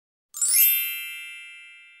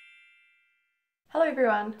Hello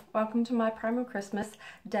everyone, welcome to my Primal Kristmas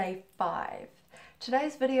day 5.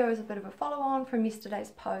 Today's video is a bit of a follow-on from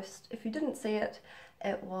yesterday's post. If you didn't see it,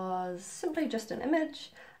 it was simply just an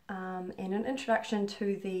image and an introduction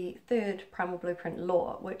to the third Primal Blueprint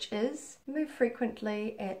law, which is move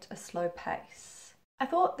frequently at a slow pace. I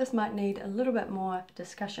thought this might need a little bit more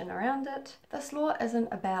discussion around it. This law isn't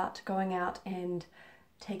about going out and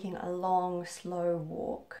taking a long, slow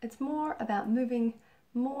walk. It's more about moving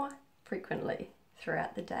more frequently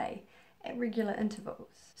throughout the day at regular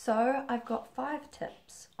intervals. So I've got 5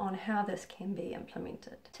 tips on how this can be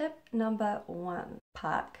implemented. Tip number 1,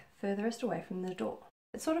 park furthest away from the door.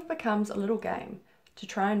 It sort of becomes a little game to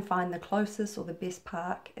try and find the closest or the best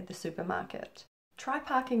park at the supermarket. Try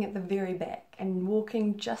parking at the very back and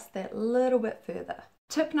walking just that little bit further.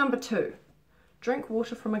 Tip number 2, drink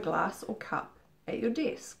water from a glass or cup at your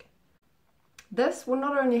desk. This will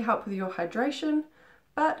not only help with your hydration,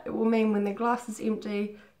 but it will mean when the glass is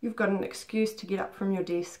empty, you've got an excuse to get up from your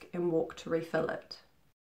desk and walk to refill it.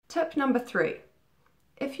 Tip number 3,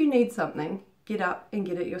 if you need something, get up and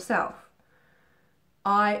get it yourself.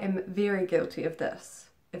 I am very guilty of this.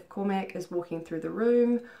 If Cormac is walking through the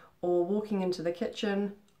room or walking into the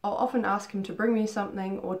kitchen, I'll often ask him to bring me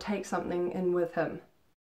something or take something in with him.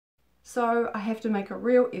 So I have to make a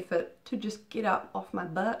real effort to just get up off my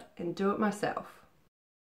butt and do it myself.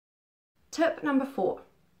 Tip number 4,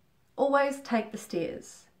 always take the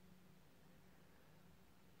stairs.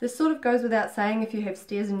 This sort of goes without saying if you have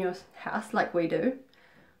stairs in your house like we do,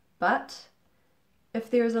 but if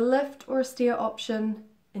there is a lift or a stair option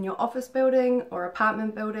in your office building or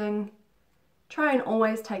apartment building, try and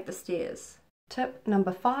always take the stairs. Tip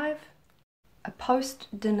number 5, a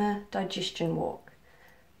post-dinner digestion walk.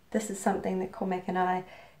 This is something that Cormac and I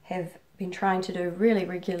have been trying to do really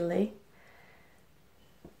regularly.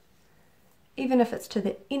 Even if it's to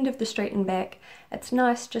the end of the street and back, it's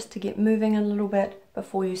nice just to get moving a little bit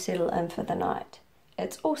before you settle in for the night.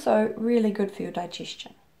 It's also really good for your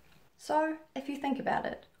digestion. So, if you think about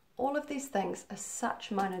it, all of these things are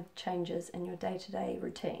such minor changes in your day-to-day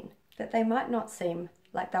routine that they might not seem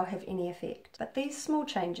like they'll have any effect. But these small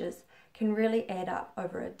changes can really add up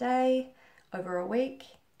over a day, over a week,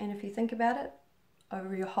 and if you think about it,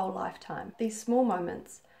 over your whole lifetime. These small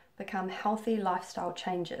moments become healthy lifestyle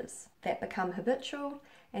changes that become habitual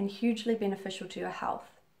and hugely beneficial to your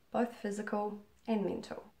health, both physical and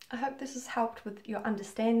mental. I hope this has helped with your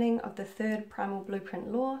understanding of the third Primal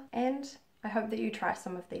Blueprint law, and I hope that you try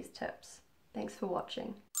some of these tips. Thanks for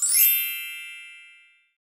watching.